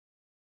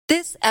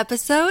This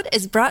episode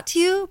is brought to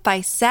you by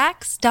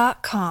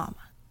Saks.com.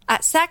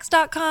 At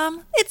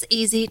Saks.com, it's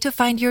easy to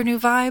find your new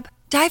vibe.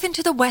 Dive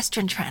into the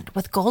Western trend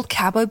with gold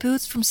cowboy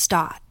boots from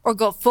Staud, or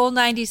go full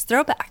 90s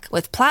throwback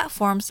with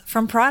platforms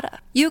from Prada.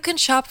 You can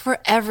shop for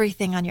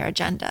everything on your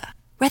agenda,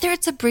 whether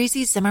it's a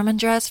breezy Zimmermann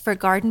dress for a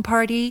garden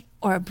party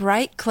or a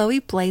bright Chloe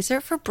blazer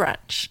for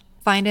brunch.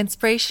 Find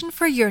inspiration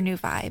for your new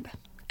vibe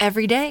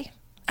every day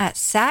at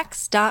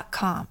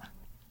Saks.com.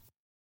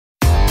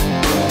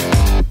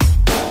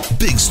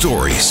 Big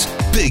stories,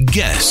 big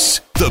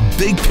guests, the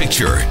big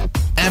picture.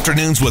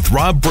 Afternoons with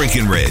Rob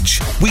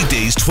Breckenridge.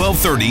 Weekdays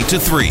 12:30 to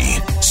 3,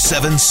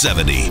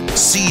 770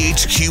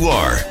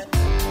 CHQR.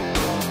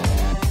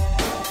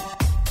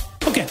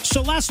 Okay,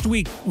 so last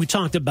week we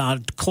talked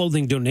about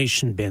clothing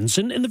donation bins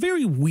and the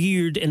very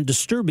weird and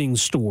disturbing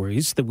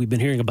stories that we've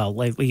been hearing about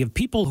lately of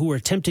people who are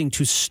attempting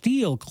to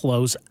steal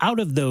clothes out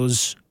of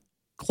those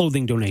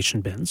clothing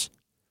donation bins.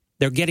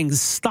 They're getting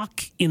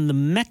stuck in the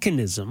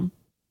mechanism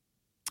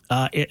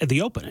at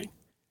the opening.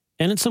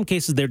 And in some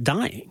cases, they're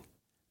dying.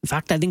 In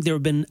fact, I think there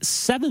have been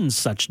 7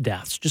 such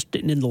deaths just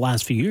in the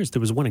last few years.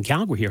 There was one in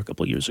Calgary here a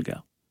couple of years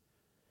ago.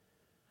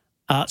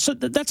 So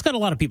that's got a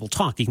lot of people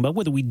talking about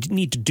whether we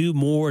need to do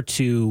more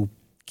to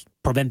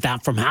prevent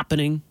that from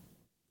happening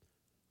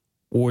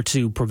or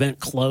to prevent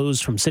clothes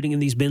from sitting in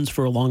these bins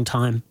for a long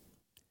time.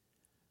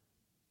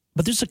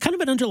 But there's a kind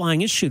of an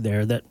underlying issue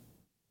there that,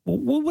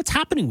 well, what's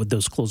happening with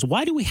those clothes?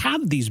 Why do we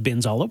have these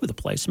bins all over the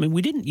place? I mean,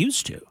 we didn't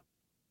used to.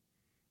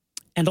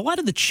 And a lot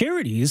of the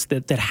charities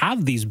that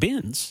have these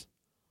bins,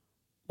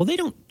 well, they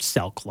don't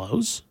sell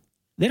clothes.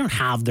 They don't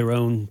have their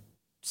own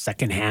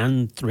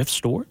secondhand thrift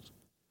stores.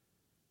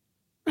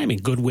 I mean,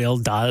 Goodwill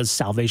does,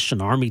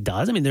 Salvation Army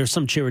does. I mean, there are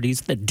some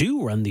charities that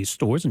do run these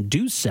stores and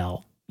do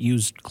sell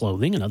used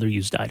clothing and other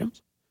used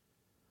items.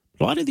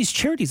 A lot of these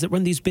charities that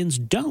run these bins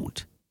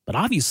don't. But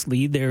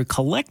obviously, they're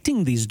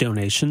collecting these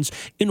donations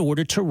in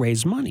order to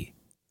raise money.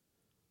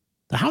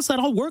 Now, how's that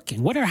all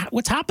working?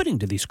 What's happening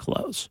to these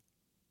clothes?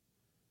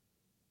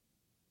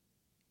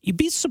 You'd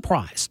be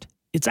surprised.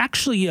 It's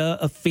actually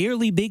a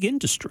fairly big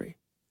industry.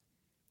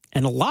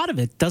 And a lot of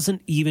it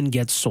doesn't even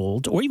get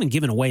sold or even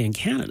given away in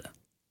Canada.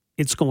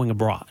 It's going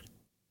abroad.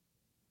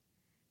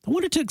 I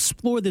wanted to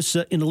explore this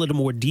in a little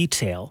more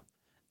detail.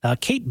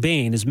 Kate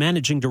Bain is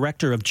Managing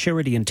Director of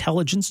Charity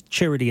Intelligence,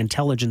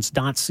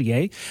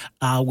 charityintelligence.ca,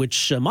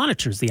 which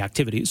monitors the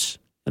activities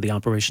of the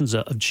operations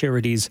of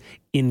charities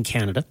in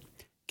Canada.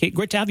 Kate,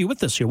 great to have you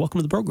with us here. Welcome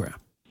to the program.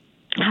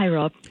 Hi,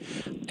 Rob.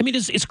 I mean,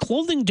 is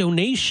clothing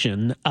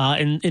donation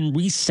and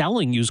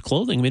reselling used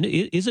clothing, I mean,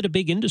 is it a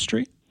big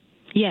industry?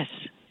 Yes.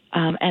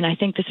 And I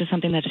think this is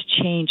something that has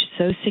changed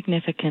so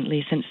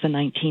significantly since the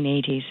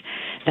 1980s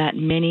that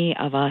many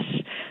of us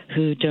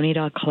who donate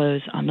our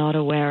clothes are not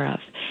aware of.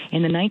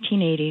 In the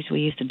 1980s,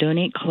 we used to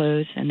donate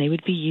clothes, and they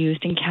would be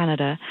used in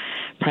Canada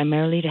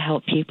primarily to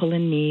help people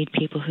in need,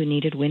 people who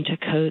needed winter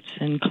coats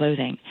and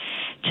clothing.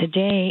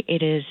 Today,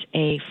 it is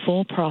a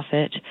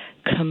for-profit,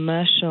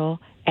 commercial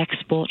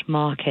export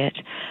market,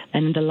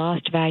 and the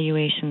last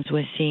valuations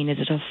we're seeing is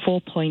at a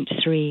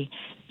 $4.3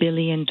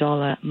 billion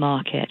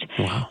market.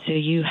 Wow. So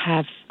you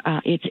have,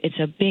 it's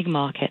a big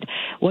market.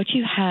 What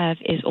you have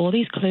is all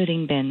these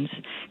clothing bins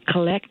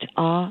collect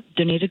our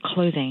donated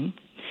clothing,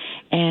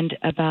 and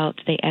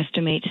they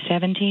estimate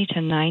 70 to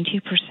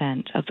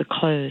 90% of the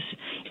clothes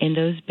in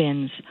those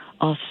bins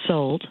are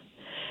sold.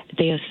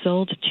 They are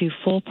sold to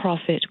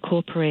for-profit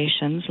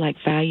corporations like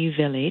Value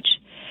Village,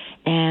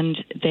 and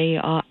they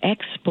are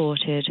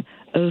exported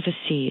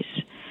overseas.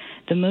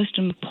 The most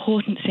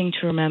important thing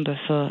to remember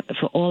for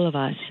all of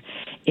us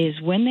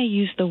is when they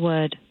use the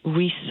word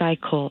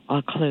recycle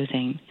our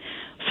clothing,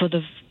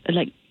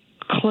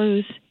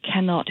 clothes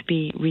cannot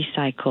be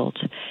recycled.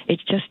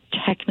 It's just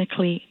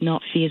technically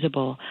not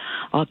feasible.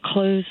 Our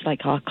clothes,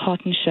 like our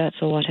cotton shirts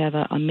or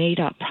whatever, are made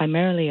up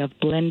primarily of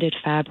blended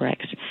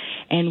fabrics,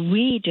 and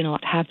we do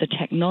not have the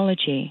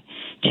technology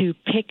to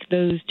pick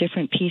those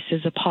different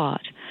pieces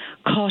apart.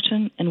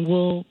 Cotton and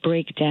wool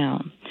break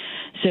down.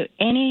 So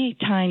any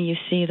time you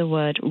see the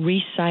word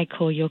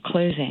recycle your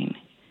clothing,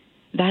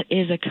 that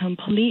is a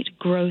complete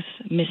gross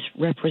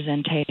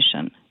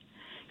misrepresentation,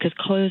 because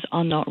clothes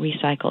are not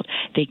recycled.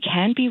 They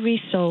can be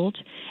resold,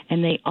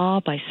 and they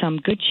are by some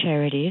good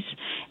charities,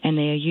 and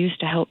they are used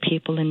to help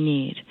people in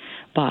need.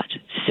 But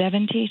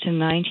 70 to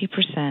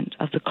 90%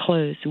 of the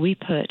clothes we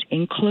put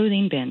in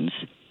clothing bins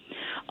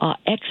are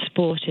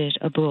exported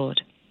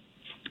abroad.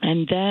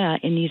 And there,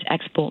 in these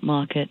export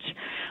markets,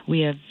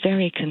 we are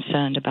very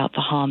concerned about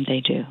the harm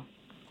they do.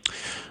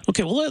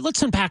 Okay, well,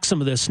 let's unpack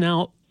some of this.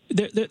 Now,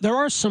 there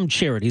are some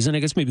charities, and I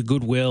guess maybe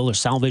Goodwill or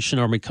Salvation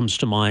Army comes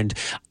to mind,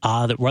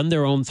 that run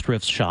their own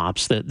thrift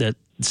shops that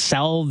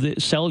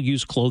sell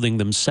used clothing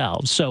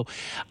themselves. So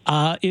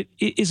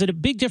is it a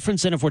big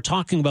difference then if we're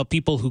talking about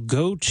people who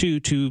go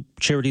to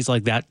charities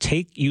like that,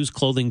 take used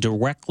clothing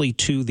directly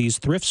to these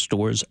thrift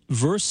stores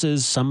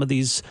versus some of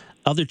these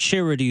other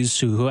charities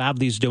who have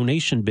these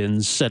donation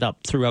bins set up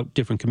throughout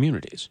different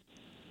communities?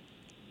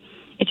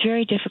 It's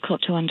very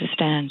difficult to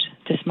understand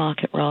this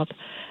market, Rob.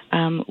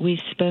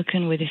 we've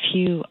spoken with a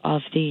few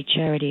of the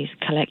charities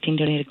collecting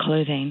donated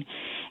clothing,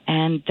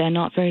 and they're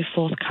not very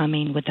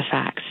forthcoming with the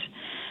facts.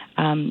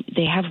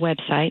 They have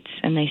websites,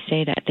 and they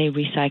say that they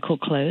recycle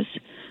clothes,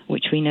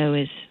 which we know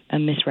is a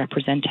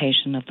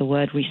misrepresentation of the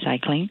word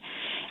recycling.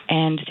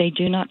 And they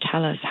do not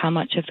tell us how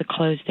much of the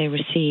clothes they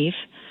receive,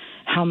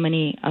 how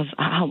many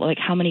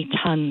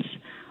tons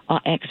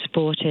are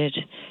exported,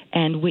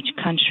 and which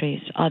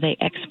countries are they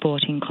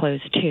exporting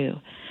clothes to.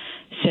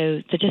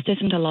 So there just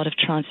isn't a lot of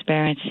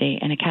transparency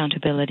and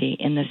accountability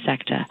in this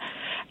sector.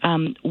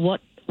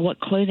 What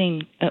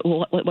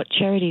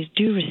charities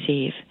do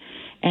receive,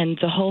 and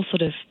the whole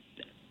sort of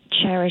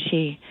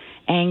charity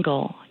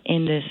angle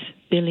in this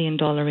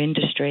billion-dollar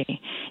industry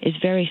is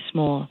very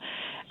small.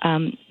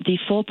 The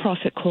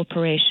for-profit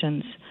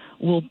corporations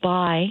will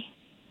buy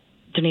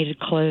donated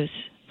clothes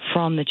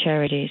from the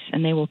charities,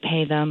 and they will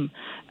pay them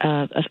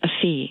a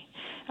fee.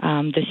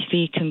 This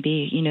fee can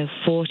be,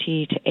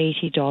 $40 to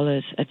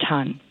 $80 a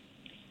ton,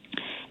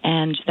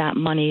 and that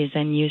money is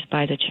then used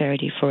by the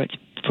charity for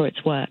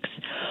its works.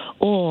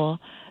 Or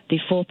the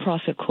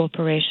for-profit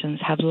corporations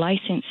have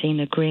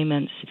licensing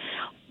agreements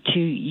to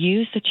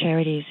use the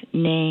charity's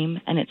name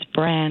and its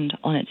brand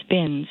on its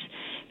bins,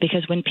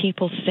 because when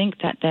people think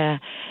that they're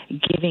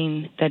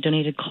giving their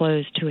donated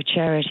clothes to a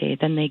charity,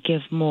 then they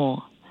give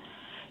more.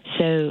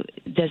 So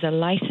there's a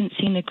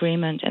licensing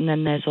agreement, and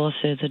then there's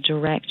also the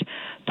direct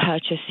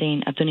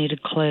purchasing of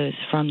donated clothes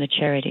from the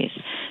charities.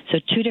 So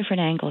two different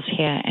angles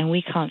here, and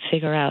we can't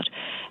figure out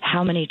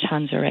how many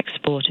tons are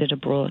exported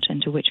abroad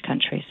and to which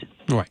countries.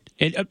 Right.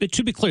 And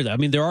to be clear, though, I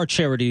mean, there are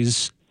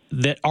charities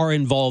that are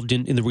involved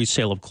in the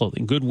resale of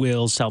clothing.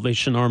 Goodwill,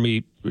 Salvation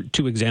Army,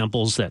 two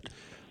examples that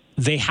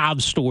they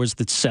have stores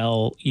that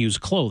sell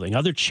used clothing.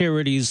 Other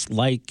charities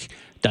like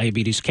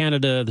Diabetes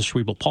Canada, the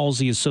Cerebral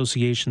Palsy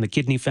Association, the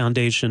Kidney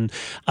Foundation,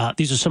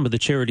 these are some of the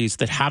charities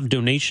that have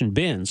donation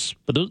bins.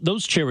 But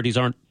those charities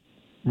aren't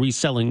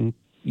reselling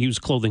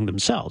used clothing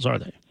themselves, are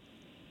they?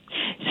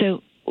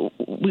 So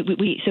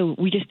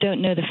we just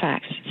don't know the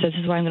facts. So this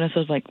is why I'm going to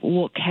sort of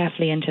walk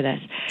carefully into this.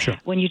 Sure.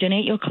 When you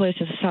donate your clothes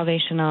to the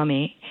Salvation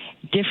Army,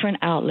 different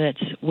outlets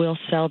will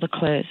sell the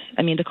clothes.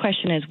 I mean, the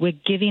question is, we're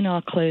giving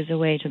our clothes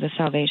away to the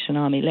Salvation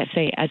Army. Let's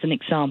say, as an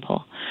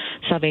example,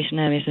 Salvation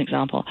Army is an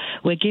example.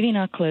 We're giving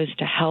our clothes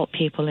to help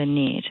people in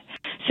need.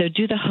 So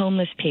do the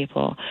homeless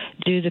people,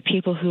 do the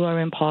people who are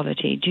in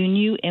poverty, do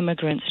new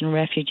immigrants and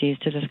refugees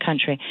to this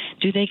country,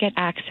 do they get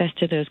access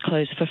to those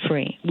clothes for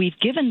free? We've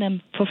given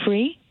them for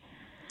free.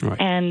 Right.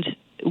 And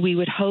we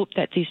would hope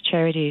that these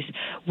charities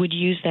would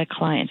use their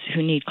clients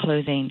who need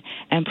clothing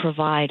and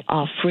provide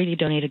our freely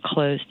donated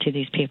clothes to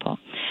these people.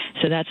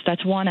 So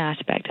that's one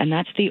aspect, and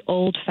that's the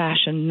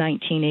old-fashioned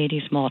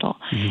 1980s model.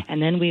 Mm-hmm.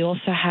 And then we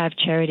also have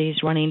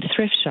charities running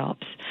thrift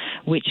shops,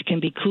 which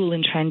can be cool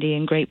and trendy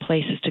and great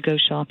places to go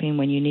shopping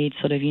when you need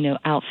sort of,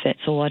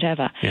 outfits or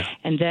whatever. Yeah.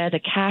 And there the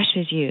cash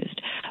is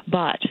used.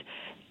 But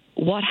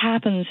what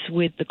happens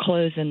with the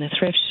clothes in the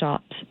thrift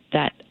shops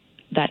that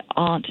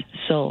aren't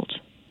sold?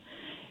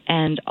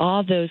 And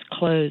are those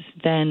clothes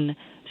then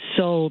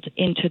sold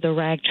into the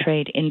rag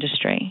trade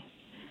industry?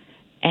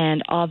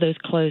 And are those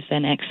clothes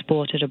then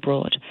exported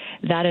abroad?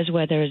 That is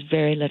where there is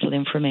very little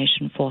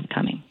information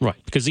forthcoming. Right,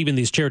 because even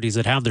these charities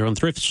that have their own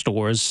thrift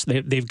stores,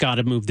 they've got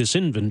to move this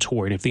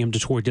inventory. And if the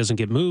inventory doesn't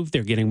get moved,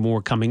 they're getting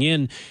more coming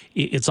in.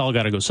 It's all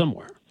got to go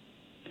somewhere.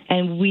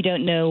 And we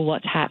don't know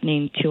what's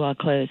happening to our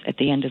clothes at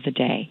the end of the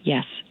day,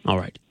 yes. All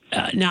right.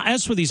 Now,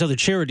 as for these other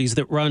charities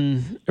that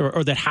run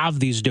or that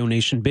have these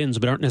donation bins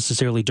but aren't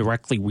necessarily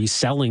directly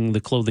reselling the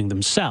clothing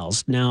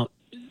themselves, now,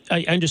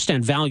 I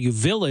understand Value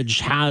Village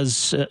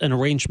has an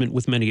arrangement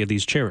with many of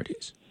these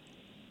charities.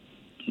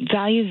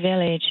 Value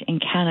Village in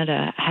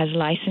Canada has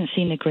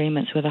licensing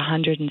agreements with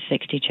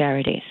 160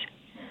 charities.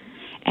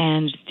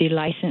 And the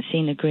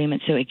licensing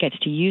agreement, so it gets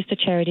to use the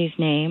charity's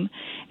name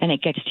and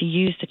it gets to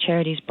use the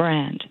charity's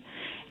brand.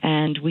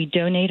 And we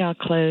donate our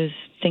clothes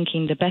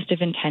thinking the best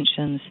of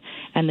intentions,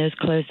 and those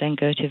clothes then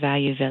go to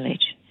Value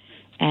Village.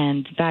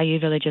 And Value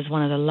Village is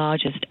one of the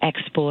largest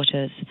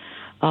exporters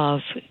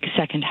of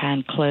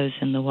secondhand clothes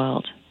in the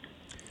world.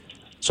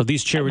 So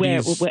these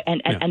charities...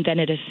 And then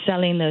it is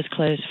selling those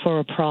clothes for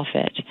a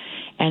profit,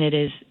 and it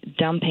is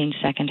dumping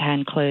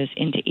secondhand clothes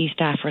into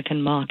East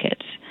African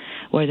markets,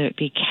 whether it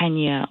be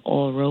Kenya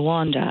or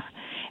Rwanda.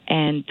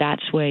 And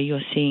that's where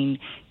you're seeing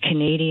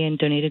Canadian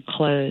donated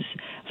clothes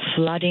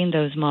flooding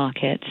those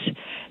markets,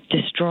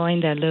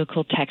 destroying their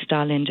local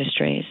textile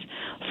industries.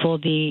 For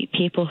the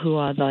people who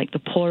are like the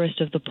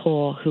poorest of the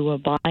poor, who are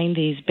buying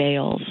these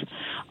bales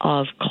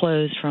of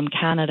clothes from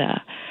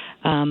Canada,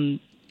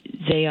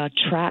 they are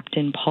trapped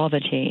in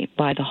poverty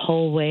by the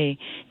whole way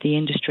the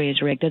industry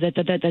is rigged.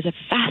 There's a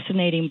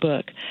fascinating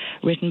book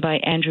written by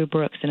Andrew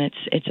Brooks, and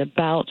it's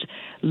about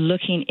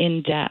looking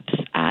in depth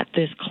at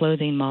this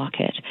clothing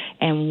market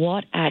and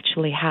what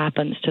actually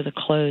happens to the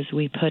clothes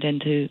we put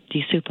into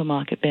the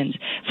supermarket bins.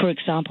 For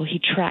example, he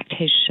tracked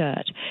his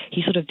shirt.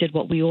 He sort of did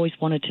what we always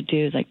wanted to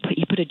do,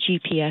 he put a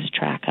GPS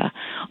tracker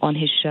on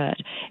his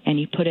shirt, and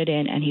he put it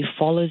in, and he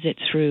follows it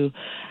through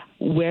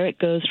where it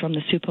goes from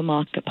the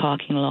supermarket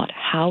parking lot,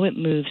 how it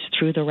moves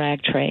through the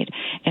rag trade,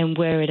 and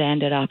where it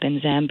ended up in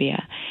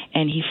Zambia.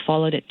 And he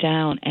followed it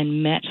down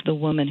and met the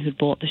woman who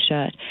bought the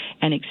shirt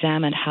and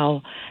examined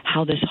how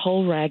this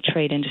whole rag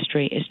trade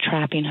industry is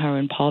trapping her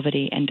in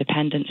poverty and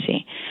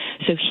dependency.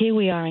 So here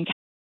we are in.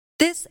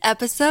 This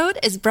episode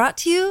is brought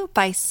to you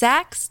by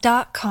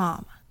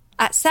Saks.com.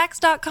 At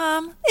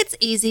Saks.com, it's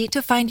easy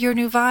to find your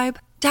new vibe.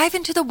 Dive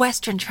into the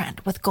Western trend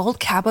with gold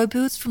cowboy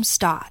boots from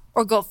Stott,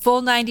 or go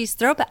full 90s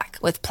throwback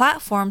with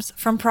platforms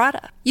from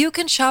Prada. You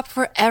can shop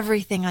for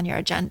everything on your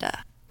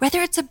agenda, whether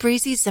it's a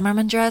breezy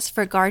Zimmermann dress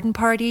for a garden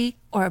party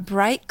or a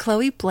bright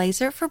Chloe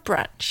blazer for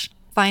brunch.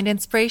 Find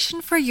inspiration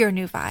for your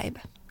new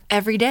vibe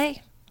every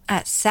day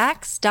at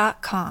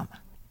Saks.com.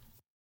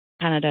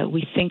 Canada,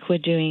 we think we're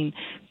doing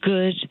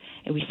good,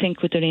 and we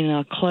think we're doing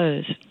our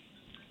clothes.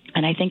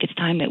 And I think it's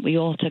time that we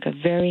all took a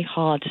very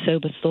hard,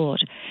 sober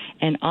thought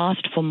and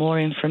asked for more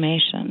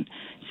information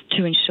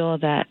to ensure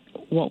that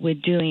what we're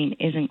doing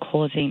isn't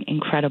causing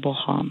incredible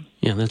harm.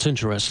 Yeah, that's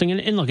interesting.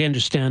 And look, I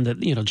understand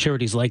that,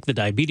 charities like the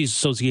Diabetes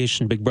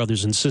Association, Big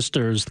Brothers and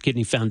Sisters, the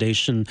Kidney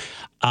Foundation,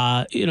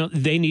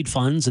 they need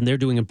funds and they're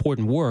doing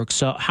important work.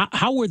 So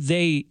how are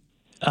they...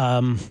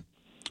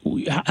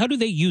 how do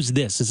they use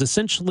this? Is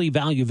essentially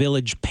Value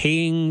Village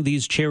paying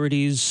these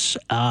charities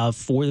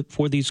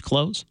for these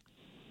clothes?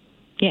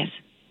 Yes.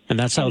 And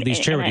that's how these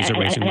charities are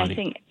raising money. I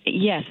think,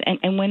 yes,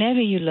 and whenever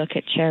you look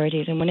at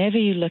charities and whenever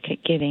you look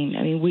at giving,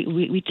 I mean,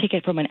 we take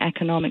it from an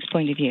economics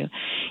point of view.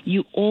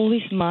 You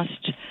always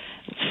must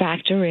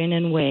factor in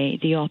and weigh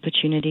the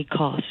opportunity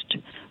cost,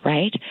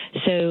 right?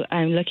 So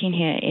I'm looking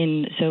here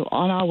so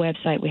on our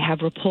website, we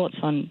have reports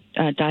on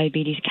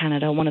Diabetes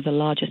Canada, one of the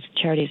largest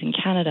charities in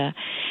Canada,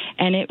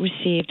 and it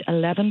received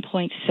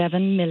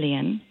 $11.7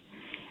 million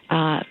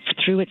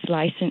through its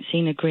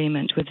licensing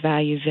agreement with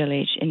Value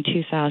Village in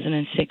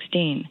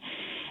 2016,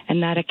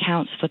 and that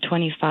accounts for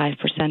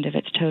 25% of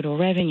its total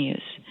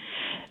revenues.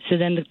 So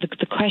then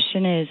the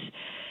question is,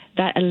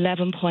 that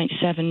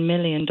 $11.7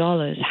 million,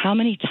 how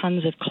many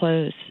tons of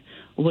clothes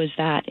was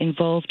that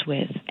involved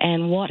with,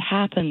 and what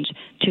happened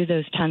to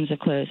those tons of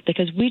clothes?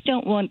 Because we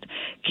don't want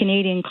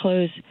Canadian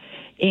clothes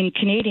in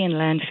Canadian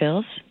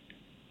landfills.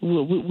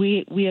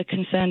 We are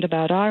concerned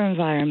about our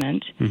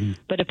environment,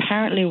 but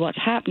apparently what's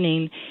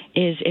happening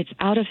is it's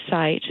out of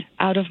sight,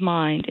 out of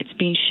mind. It's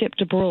being shipped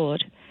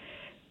abroad.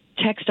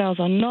 Textiles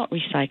are not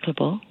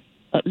recyclable.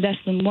 Less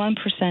than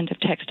 1% of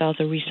textiles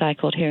are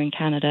recycled here in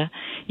Canada,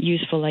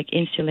 used for like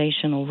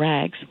insulation or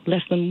rags.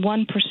 Less than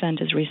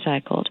 1% is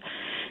recycled.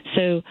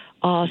 So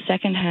our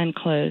secondhand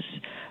clothes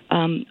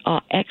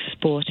are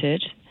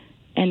exported,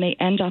 and they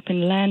end up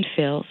in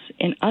landfills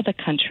in other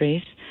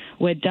countries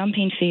where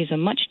dumping fees are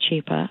much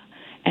cheaper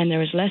and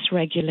there is less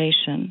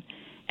regulation,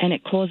 and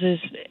it causes,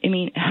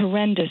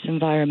 horrendous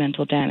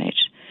environmental damage.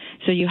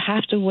 So you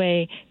have to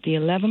weigh the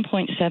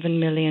 $11.7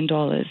 million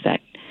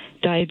that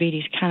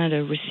Diabetes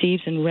Canada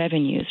receives in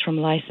revenues from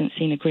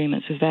licensing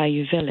agreements with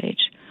Value Village,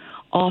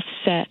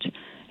 offset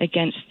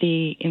against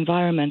the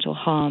environmental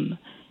harm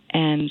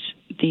and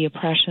the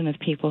oppression of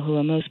people who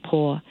are most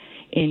poor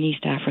in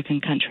East African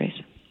countries.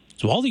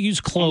 So all the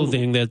used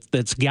clothing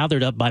that's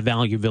gathered up by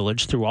Value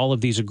Village through all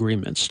of these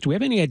agreements, do we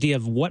have any idea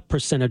of what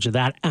percentage of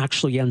that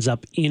actually ends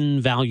up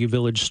in Value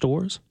Village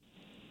stores?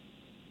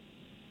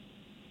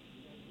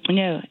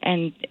 No,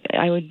 and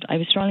I would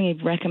strongly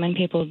recommend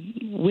people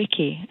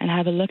wiki and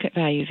have a look at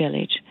Value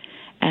Village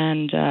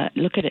and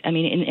look at it. I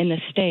mean, in the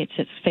States,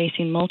 it's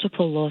facing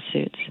multiple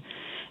lawsuits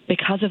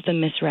because of the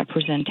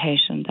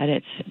misrepresentation that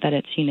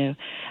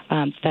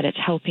it's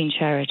helping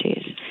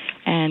charities.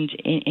 And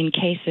in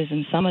cases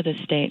in some of the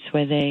states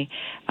where they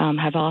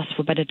have asked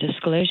for better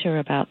disclosure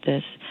about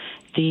this,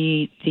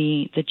 the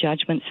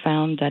judgments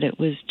found that it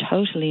was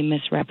totally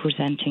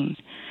misrepresenting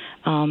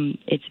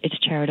its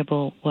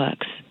charitable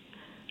works.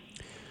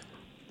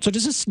 So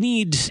does this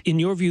need, in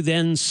your view,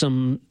 then,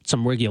 some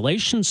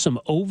regulation, some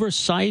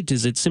oversight?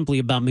 Is it simply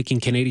about making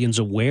Canadians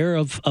aware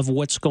of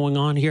what's going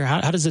on here?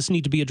 How does this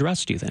need to be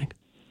addressed, do you think?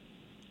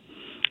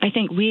 I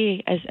think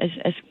we, as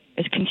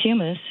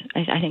consumers,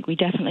 I think we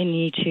definitely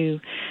need to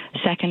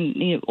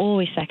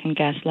always second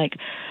guess, like,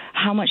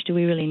 how much do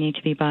we really need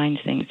to be buying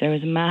things? There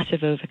is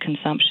massive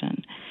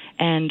overconsumption,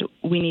 and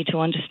we need to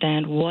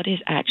understand what is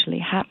actually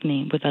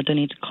happening with our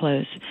donated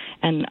clothes.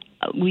 And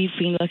we've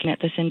been looking at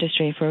this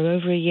industry for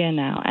over a year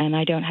now, and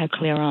I don't have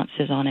clear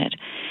answers on it.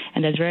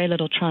 And there's very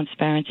little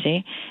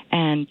transparency,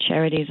 and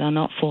charities are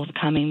not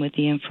forthcoming with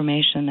the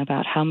information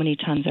about how many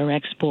tons are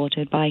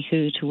exported, by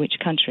who, to which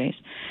countries.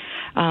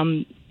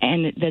 And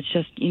there's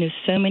just,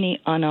 so many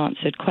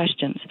unanswered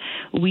questions.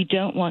 We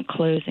don't want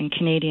clothes in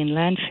Canadian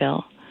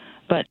landfill,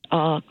 but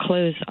our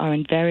clothes are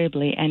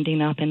invariably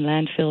ending up in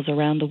landfills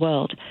around the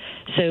world.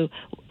 So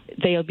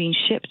they are being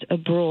shipped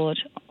abroad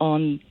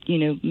on,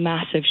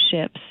 massive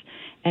ships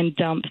and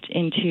dumped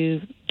into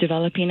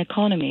developing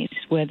economies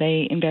where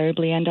they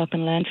invariably end up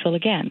in landfill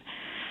again.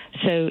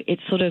 So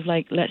it's sort of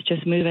like, let's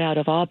just move it out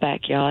of our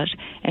backyard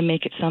and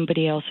make it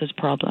somebody else's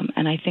problem.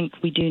 And I think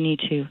we do need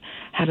to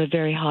have a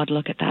very hard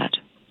look at that.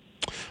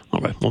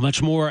 All right. Well,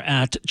 much more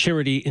at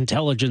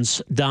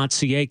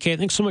charityintelligence.ca. Kate,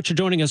 thanks so much for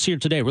joining us here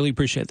today. Really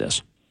appreciate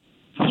this.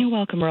 You're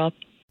welcome, Rob.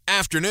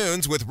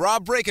 Afternoons with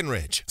Rob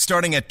Breckenridge,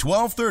 starting at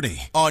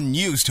 12:30 on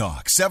News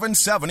Talk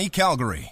 770 Calgary.